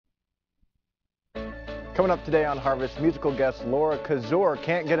Coming up today on Harvest, musical guest Laura Kaczor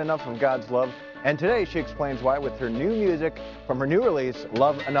can't get enough of God's love, and today she explains why with her new music from her new release,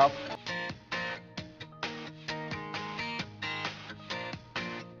 Love Enough.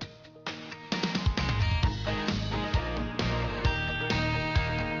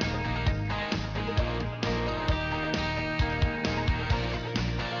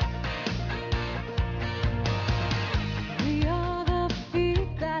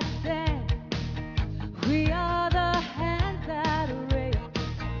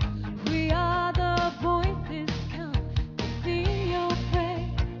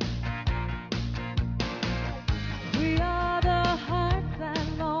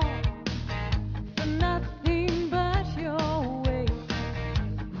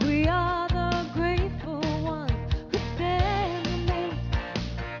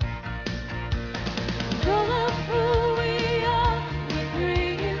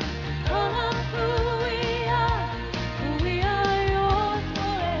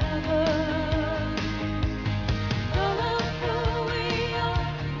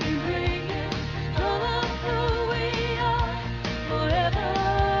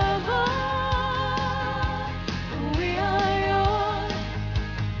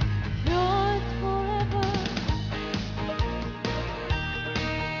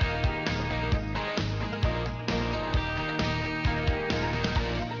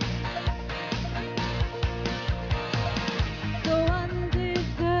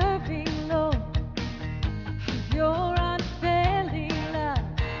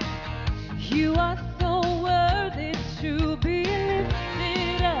 You are so worthy to be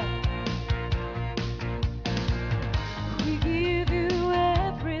lifted up. We give you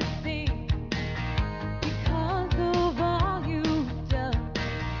everything because of all you've done.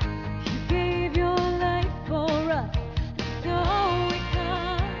 You gave your life for us, so we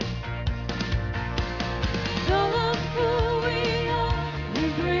come. All of who we are, we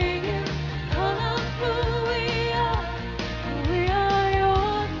bring you. All of who we are. We are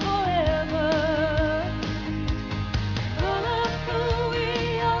yours forever. All of who we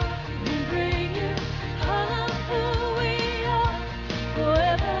are, we bring you. All of who we are,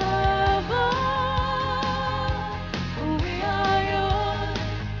 forever. We are yours,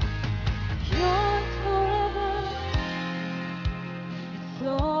 yours forever. It's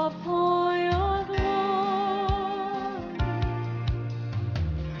all for your glory.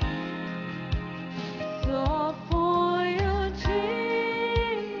 It's all for you, Jesus.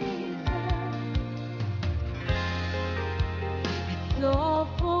 It's all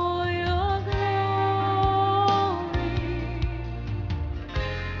for your glory.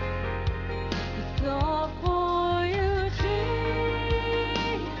 It's all for you,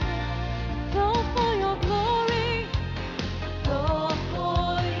 Jesus. It's all for your glory. It's all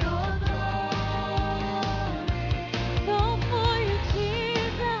for your glory. It's all for you,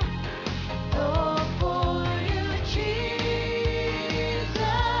 Jesus. It's all for you, Jesus.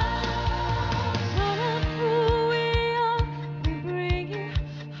 All of who we are, we bring you.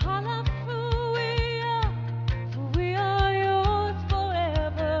 All of who we are, for we are yours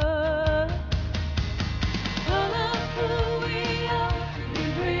forever. All of who we are, we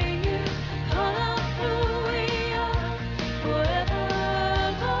bring you. All of who we are, forever.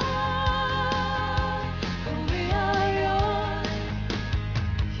 We are yours,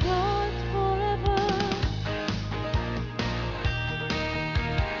 yours forever.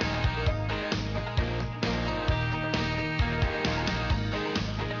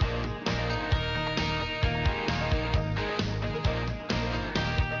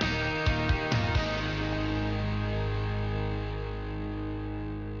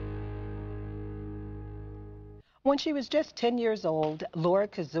 When she was just 10 years old, Laura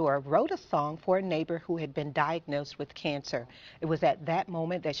Kaczor wrote a song for a neighbor who had been diagnosed with cancer. It was at that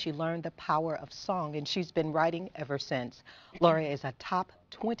moment that she learned the power of song, and she's been writing ever since. Laura is a top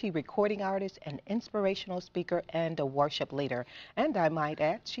 20 recording artist, an inspirational speaker, and a worship leader. And I might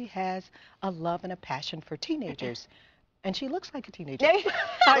add, she has a love and a passion for teenagers. And she looks like a teenager. I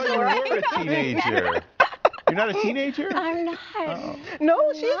thought you were a teenager. You're not a teenager? I'm not. Oh.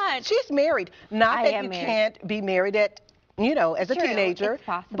 No, Not. she's married. Not I that am you married. can't be married at, as a True, teenager. it's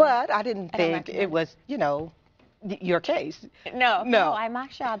possible. But I didn't I don't think it recommend was, your case. No, No.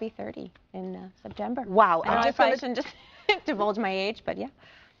 I'll be 30 in September. Wow. I don't know I'm if I just shouldn't just divulge my age, but yeah.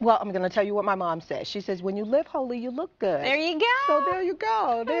 Well, I'm going to tell you what my mom says. She says, when you live holy, you look good. There you go. So there you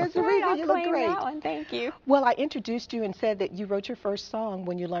go. There's the All right, reason I'll you look claim great. that one. Thank you. Well, I introduced you and said that you wrote your first song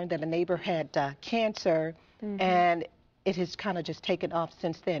when you learned that a neighbor had cancer, and it has kind of just taken off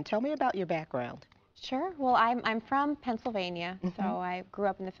since then. Tell me about your background. Sure. Well, I'm from Pennsylvania, so I grew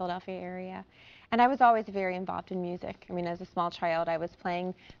up in the Philadelphia area. And I was always very involved in music. I mean, as a small child, I was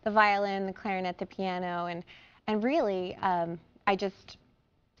playing the violin, the clarinet, the piano, and really,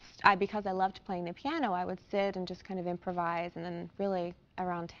 because I loved playing the piano, I would sit and just kind of improvise. And then really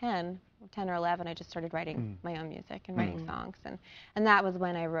around 10 or 11, I just started writing my own music and writing songs. And that was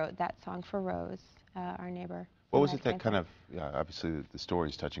when I wrote that song for Rose, our neighbor. What was it that kind of, obviously the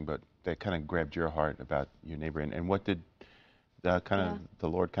story's touching, but that kind of grabbed your heart about your neighbor? And what did the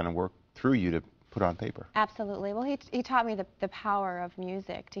Lord kind of work through you to put on paper? Absolutely. Well, he taught me the power of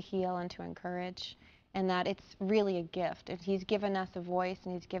music to heal and to encourage, and that it's really a gift. And he's given us a voice,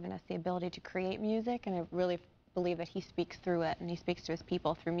 and he's given us the ability to create music, and I really believe that he speaks through it, and he speaks to his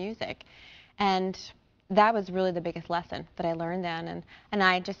people through music. And that was really the biggest lesson that I learned then, and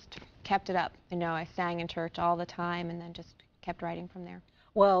I just kept it up. You know, I sang in church all the time, and then just kept writing from there.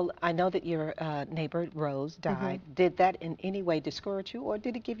 Well, I know that your neighbor, Rose, died. Did that in any way discourage you, or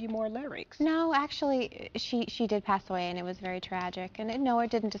did it give you more lyrics? No, actually, she did pass away, and it was very tragic. And no,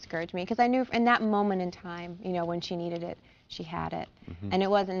 it didn't discourage me, because I knew in that moment in time, you know, when she needed it, she had it. And it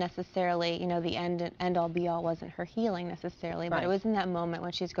wasn't necessarily, you know, the end all be all wasn't her healing necessarily, but it was in that moment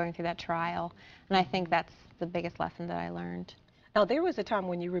when she's going through that trial. And I think that's the biggest lesson that I learned. Now, there was a time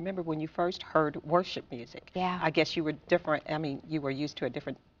when you remember when you first heard worship music. Yeah. I guess you were different. I mean, you were used to a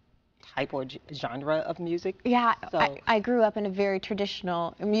different type or genre of music. Yeah, So, I grew up in a very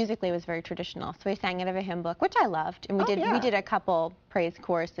traditional, musically it was very traditional. So we sang out of a hymn book, which I loved. And we did a couple praise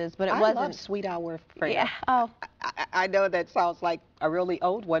choruses, but it wasn't. I love Sweet Hour of Prayer. Yeah, oh. I know that sounds like a really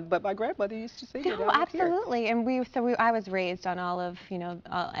old one, but my grandmother used to sing it. No, absolutely. And I was raised on all of, you know,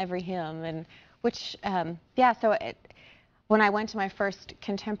 every hymn, and which, when I went to my first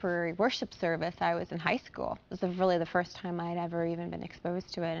contemporary worship service, I was in high school. It was really the first time I'd ever even been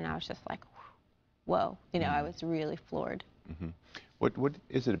exposed to it, and I was just like, whoa, you know, I was really floored. What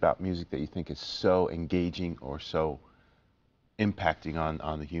is it about music that you think is so engaging or so impacting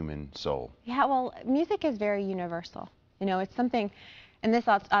on the human soul? Yeah, well, music is very universal. You know, it's something, and this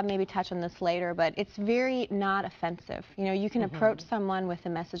I'll maybe touch on this later, but it's very not offensive. You know, you can approach someone with the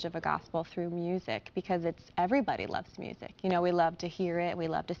message of a gospel through music, because everybody loves music. You know, we love to hear it, we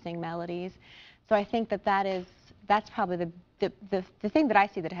love to sing melodies. So I think that's probably the thing that I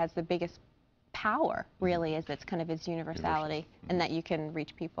see that has the biggest power, really, is its kind of its universality, and that you can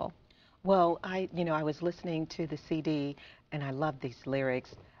reach people. Well, I was listening to the CD, and I love these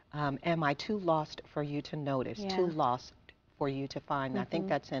lyrics. Am I too lost for you to notice? Yeah. Too lost for you to find. I think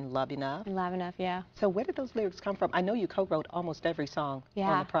that's in Love Enough. Love Enough, yeah. So where did those lyrics come from? I know you co-wrote almost every song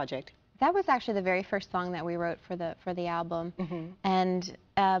on the project. That was actually the very first song that we wrote for the album, and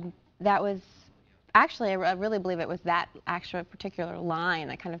that was actually, I really believe it was that actual particular line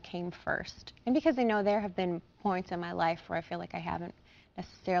that kind of came first. And because I know there have been points in my life where I feel like I haven't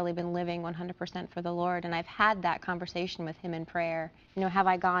necessarily been living 100% for the Lord, and I've had that conversation with Him in prayer. You know, have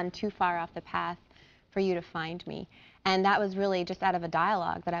I gone too far off the path for you to find me? And that was really just out of a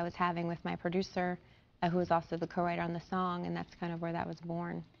dialogue that I was having with my producer, who was also the co-writer on the song, and that's kind of where that was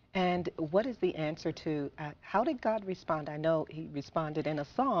born. And what is the answer to, how did God respond? I know He responded in a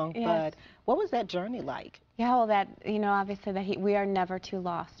song, but what was that journey like? Yeah, well, that, you know, obviously that we are never too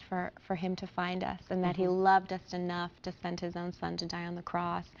lost for Him to find us, and that He loved us enough to send His own Son to die on the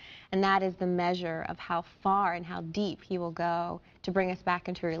cross. And that is the measure of how far and how deep He will go to bring us back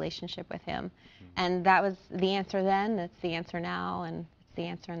into a relationship with Him. And that was the answer then, it's the answer now, and it's the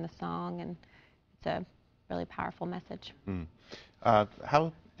answer in the song, and it's a really powerful message.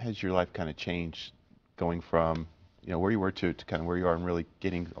 How has your life kind of changed going from, you know, where you were to kind of where you are and really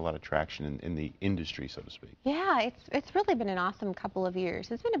getting a lot of traction in the industry, so to speak? Yeah, it's really been an awesome couple of years.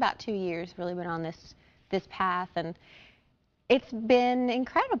 It's been about 2 years really been on this path, and it's been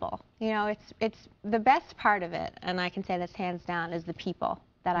incredible. You know, it's the best part of it, and I can say this hands down, is the people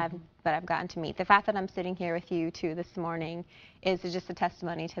that I've gotten to meet. The fact that I'm sitting here with you two this morning is just a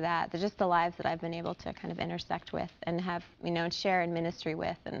testimony to that. They're just the lives that I've been able to kind of intersect with and have, you know, and share in ministry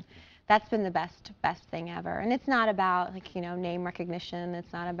with, and that's been the best thing ever. And it's not about, like, you know, name recognition.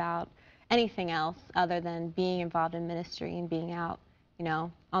 It's not about anything else other than being involved in ministry and being out, you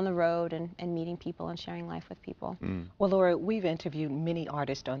know, on the road and meeting people and sharing life with people. Well, Laura, we've interviewed many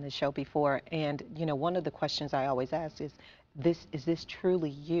artists on this show before, and, you know, one of the questions I always ask is this truly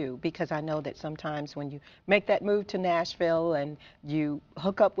you? Because I know that sometimes when you make that move to Nashville and you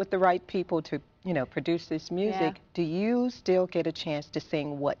hook up with the right people to, you know, produce this music, do you still get a chance to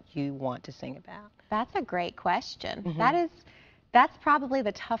sing what you want to sing about? That's a great question. That's probably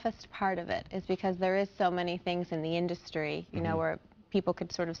the toughest part of it, is because there is so many things in the industry, you know, where people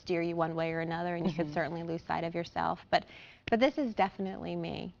could sort of steer you one way or another, and you could certainly lose sight of yourself. But this is definitely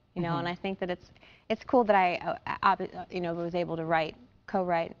me, you know, and I think that it's cool that I was able to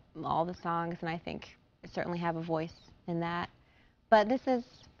co-write all the songs, and I think I certainly have a voice in that. But this is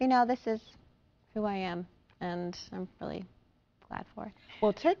who I am, and I'm really glad for it.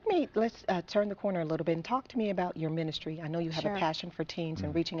 Well, let's turn the corner a little bit and talk to me about your ministry. I know you have a passion for teens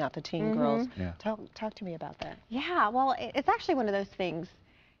and reaching out to teen girls. Yeah. Talk to me about that. Yeah, well, it's actually one of those things,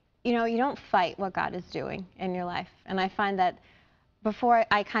 you know, you don't fight what God is doing in your life. And I find that before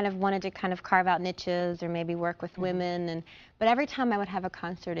I kind of wanted to kind of carve out niches or maybe work with women, but every time I would have a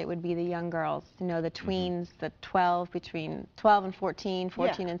concert, it would be the young girls, you know, the tweens, the between 12 and 14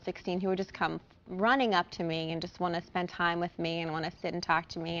 and 16, who would just come running up to me and just want to spend time with me and want to sit and talk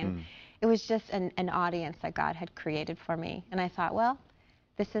to me. And it was just an audience that God had created for me. And I thought, well,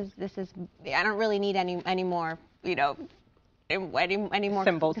 this is I don't really need any more, you know, any more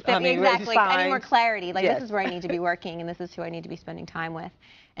symbols. Exactly. Any more clarity. Like, Yes. this is where I need to be working, and this is who I need to be spending time with.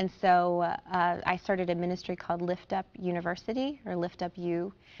 And so I started a ministry called Lift Up University, or Lift Up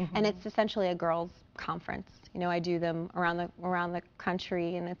U, and it's essentially a girls' conference. You know, I do them around the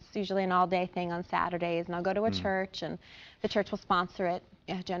country, and it's usually an all-day thing on Saturdays. And I'll go to a church, and the church will sponsor it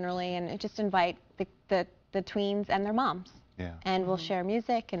generally, and just invite the tweens and their moms. Yeah. And we'll share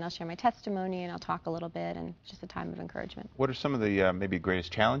music, and I'll share my testimony, and I'll talk a little bit, and it's just a time of encouragement. What are some of the maybe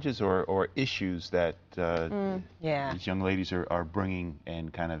greatest challenges or issues that these young ladies are bringing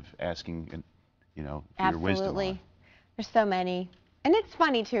and kind of asking, you know, for your wisdom on? Absolutely. There's so many. And it's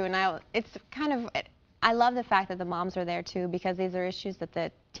funny, too, and I love the fact that the moms are there, too, because these are issues that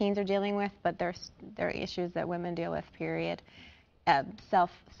the teens are dealing with, but they're issues that women deal with, period.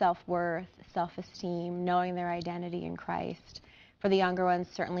 Self-worth, self-esteem, knowing their identity in Christ. For the younger ones,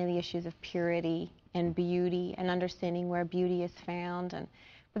 certainly the issues of purity and beauty and understanding where beauty is found.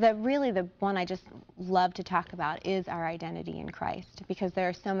 But really the one I just love to talk about is our identity in Christ, because there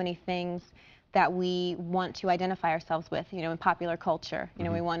are so many things that we want to identify ourselves with, you know, in popular culture. You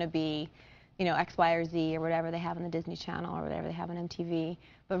know, we want to be, you know, X, Y, or Z, or whatever they have on the Disney Channel or whatever they have on MTV,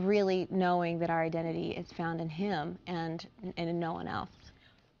 but really knowing that our identity is found in Him and in no one else.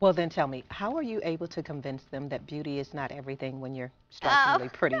 Well, then tell me, how are you able to convince them that beauty is not everything when you're strikingly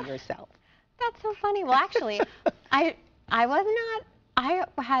pretty yourself? That's so funny. Well, actually, I was not.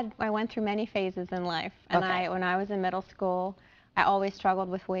 I went through many phases in life, and when I was in middle school, I always struggled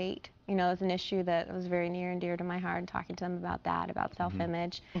with weight. You know, it was an issue that was very near and dear to my heart, talking to them about that, about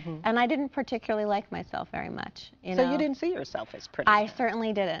self-image. And I didn't particularly like myself very much. You know? You didn't see yourself as pretty? I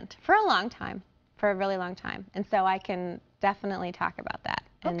certainly didn't, for a long time, for a really long time. And so I can definitely talk about that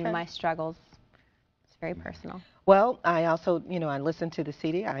and my struggles. It's very personal. Well, I also, you know, I listened to the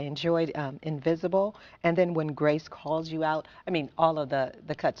CD. I enjoyed Invisible. And then When Grace Calls You Out, I mean, all of the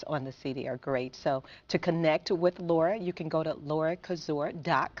cuts on the CD are great. So to connect with Laura, you can go to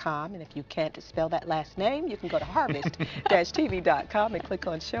laurakaczor.com. And if you can't spell that last name, you can go to harvest-tv.com and click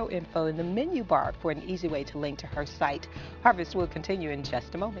on Show Info in the menu bar for an easy way to link to her site. Harvest will continue in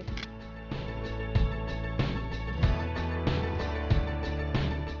just a moment.